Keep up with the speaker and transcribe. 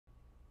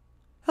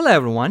Hello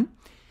everyone.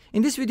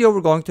 In this video we're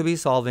going to be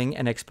solving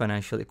an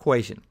exponential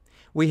equation.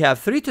 We have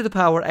 3 to the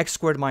power x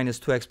squared minus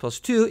 2x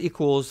plus 2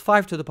 equals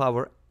 5 to the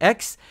power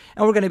x,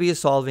 and we're going to be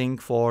solving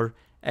for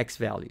x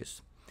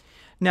values.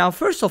 Now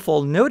first of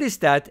all, notice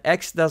that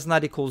x does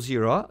not equal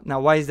 0. Now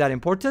why is that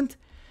important?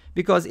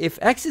 Because if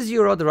x is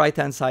 0, the right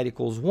hand side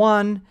equals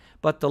 1,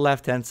 but the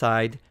left hand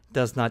side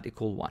does not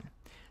equal 1.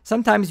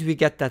 Sometimes we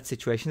get that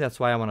situation, that's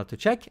why I wanted to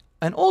check.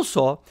 And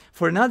also,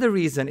 for another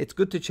reason, it's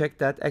good to check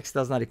that x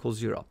does not equal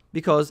 0.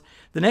 Because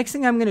the next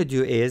thing I'm going to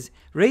do is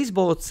raise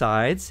both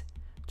sides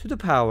to the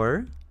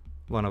power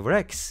 1 over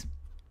x.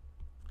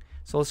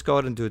 So let's go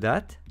ahead and do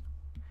that.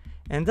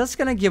 And that's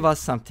going to give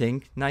us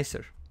something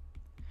nicer.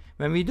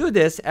 When we do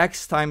this,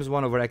 x times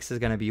 1 over x is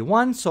going to be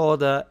 1, so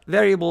the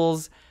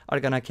variables are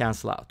going to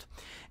cancel out.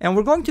 And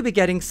we're going to be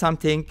getting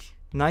something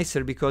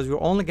nicer because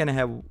we're only going to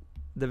have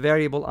the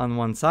variable on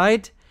one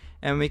side,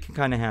 and we can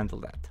kind of handle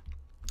that.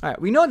 All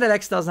right, we know that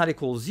x does not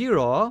equal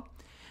 0,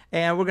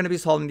 and we're going to be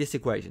solving this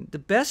equation. The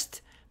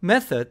best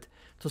method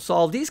to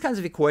solve these kinds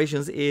of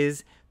equations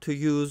is to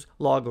use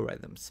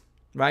logarithms,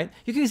 right?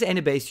 You can use any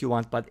base you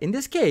want, but in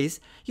this case,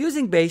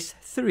 using base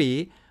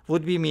 3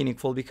 would be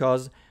meaningful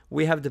because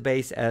we have the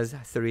base as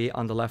 3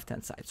 on the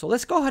left-hand side. So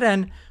let's go ahead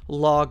and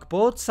log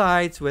both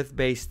sides with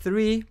base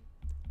 3.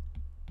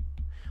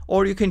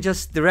 Or you can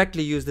just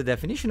directly use the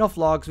definition of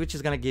logs, which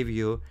is going to give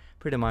you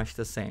pretty much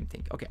the same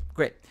thing. Okay,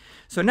 great.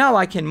 So now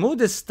I can move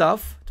this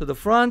stuff to the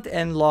front,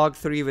 and log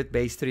 3 with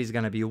base 3 is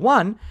going to be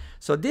 1.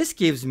 So this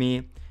gives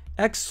me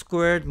x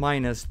squared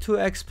minus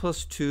 2x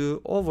plus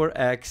 2 over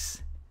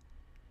x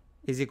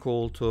is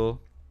equal to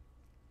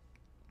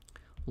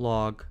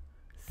log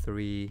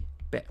 3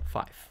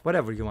 5,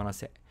 whatever you want to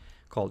say,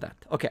 call that.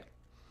 Okay.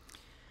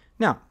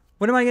 Now,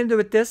 what am I going to do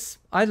with this?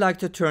 I'd like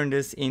to turn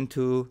this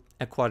into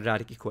a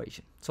quadratic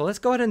equation. So let's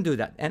go ahead and do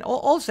that. And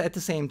also at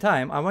the same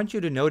time, I want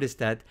you to notice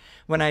that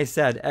when I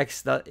said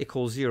x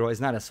equals 0 is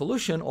not a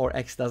solution, or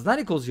x does not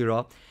equal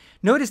 0,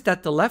 notice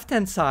that the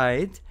left-hand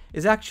side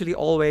is actually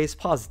always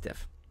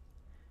positive.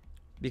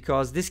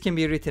 Because this can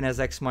be written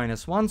as x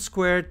minus 1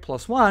 squared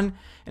plus 1.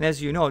 And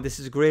as you know, this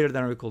is greater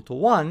than or equal to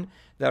 1.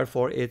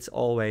 Therefore, it's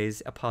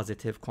always a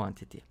positive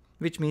quantity,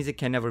 which means it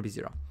can never be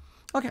 0.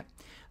 Okay,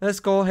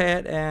 let's go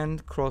ahead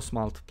and cross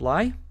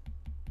multiply.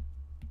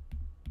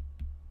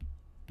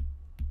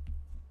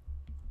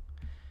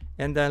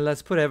 And then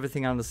let's put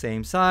everything on the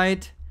same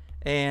side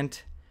and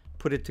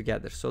put it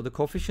together. So the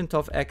coefficient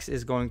of x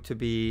is going to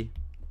be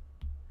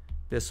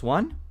this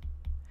one.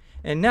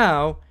 And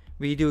now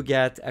we do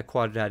get a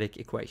quadratic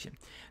equation.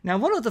 Now,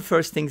 one of the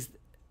first things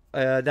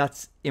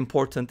that's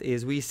important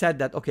is we said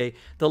that, okay,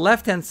 the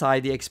left-hand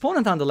side, the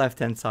exponent on the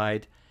left-hand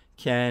side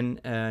can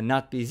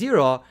not be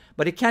 0,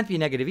 but it can't be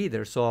negative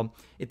either. So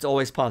it's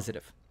always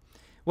positive.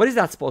 What is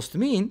that supposed to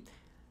mean?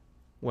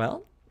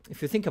 Well,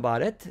 if you think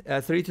about it,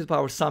 3 to the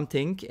power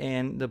something,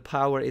 and the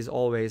power is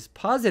always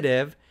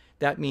positive,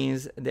 that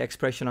means the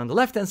expression on the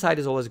left-hand side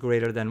is always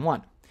greater than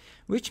 1.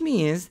 Which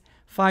means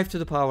 5 to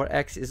the power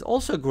x is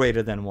also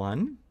greater than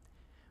 1,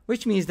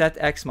 which means that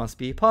x must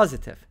be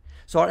positive.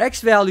 So our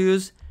x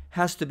values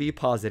has to be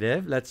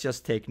positive. Let's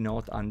just take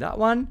note on that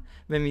one.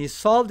 When we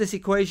solve this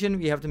equation,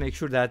 we have to make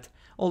sure that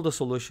all the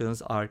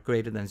solutions are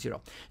greater than 0.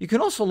 You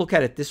can also look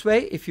at it this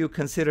way. If you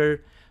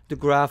consider the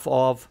graph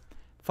of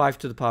 5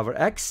 to the power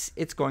x,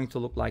 it's going to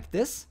look like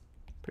this,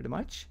 pretty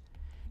much.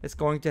 It's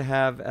going to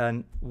have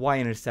an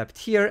y-intercept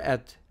here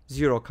at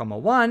 0,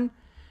 1,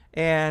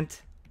 and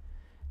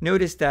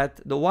notice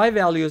that the y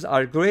values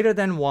are greater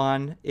than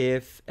 1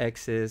 if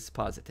x is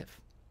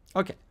positive.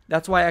 Okay,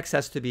 that's why x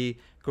has to be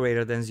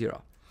greater than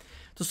 0.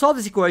 To solve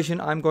this equation,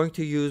 I'm going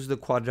to use the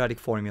quadratic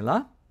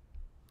formula.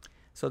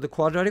 So the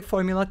quadratic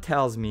formula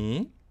tells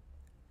me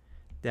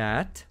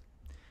that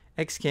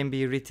x can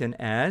be written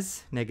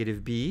as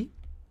negative b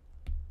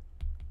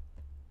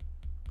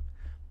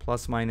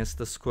plus minus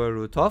the square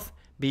root of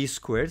b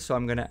squared. So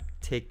I'm going to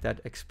take that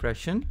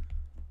expression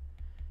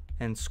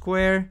and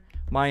square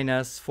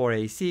minus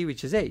 4ac,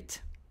 which is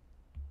 8.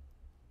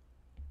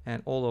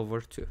 And all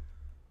over 2.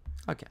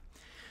 Okay.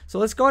 So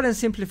let's go ahead and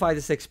simplify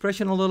this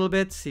expression a little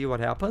bit, see what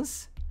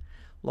happens.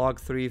 Log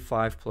 3,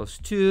 5 plus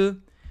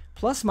 2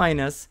 plus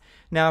minus.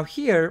 Now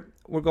here,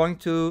 we're going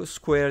to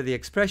square the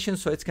expression,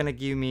 so it's going to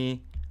give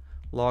me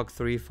log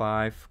 3,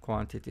 5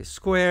 quantity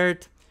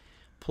squared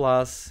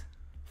plus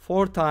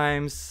 4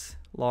 times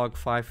log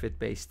 5 with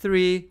base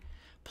 3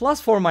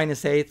 plus 4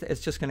 minus 8.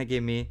 It's just going to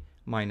give me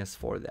minus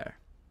 4 there.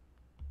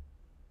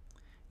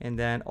 And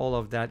then all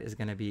of that is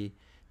going to be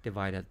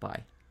divided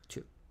by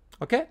 2.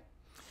 Okay?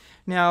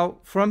 Now,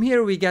 from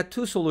here we get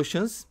two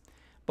solutions,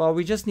 but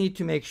we just need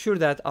to make sure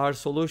that our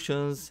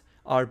solutions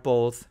are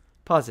both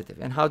positive.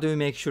 And how do we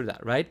make sure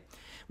that, right?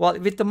 Well,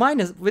 with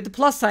the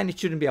plus sign, it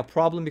shouldn't be a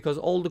problem because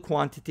all the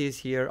quantities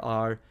here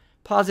are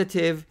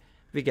positive.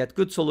 We get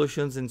good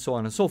solutions and so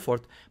on and so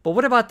forth. But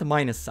what about the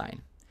minus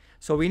sign?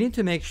 So we need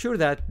to make sure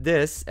that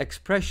this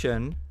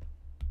expression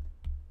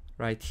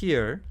right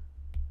here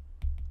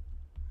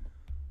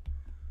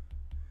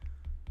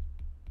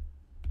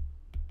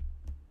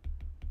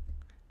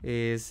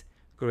is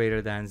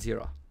greater than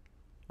 0.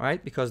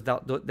 Right? Because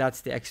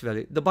that's the x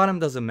value. The bottom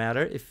doesn't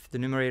matter. If the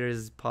numerator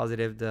is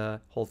positive, the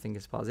whole thing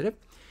is positive.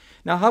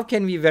 Now, how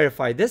can we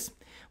verify this?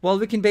 Well,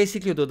 we can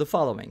basically do the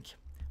following.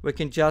 We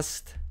can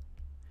just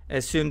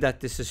assume that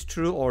this is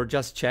true, or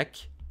just check,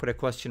 put a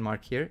question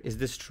mark here. Is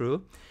this true?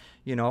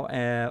 You know,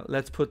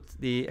 let's put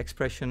the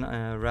expression,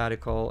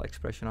 radical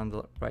expression on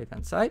the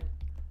right-hand side.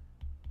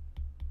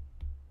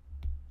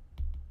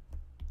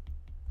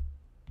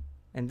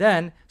 And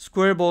then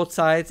square both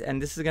sides,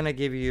 and this is going to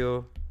give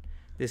you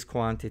this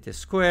quantity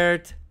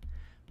squared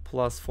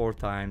plus 4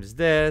 times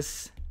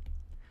this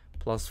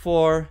plus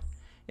 4.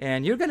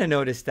 And you're going to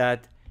notice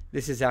that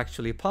this is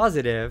actually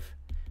positive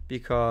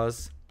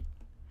because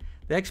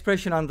the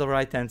expression on the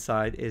right hand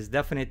side is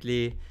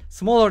definitely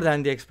smaller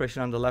than the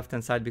expression on the left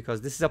hand side,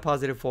 because this is a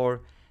positive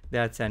 4,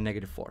 that's a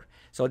negative 4.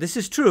 So this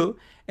is true,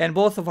 and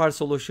both of our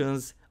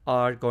solutions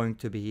are going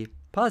to be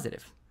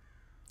positive.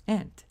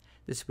 And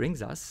this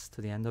brings us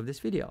to the end of this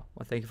video.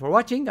 Well, thank you for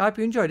watching. I hope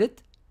you enjoyed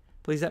it.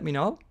 Please let me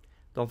know.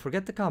 Don't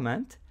forget to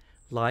comment,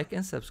 like,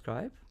 and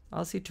subscribe.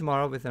 I'll see you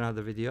tomorrow with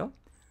another video.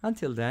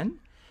 Until then,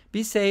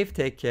 be safe,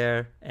 take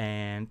care,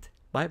 and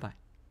bye-bye.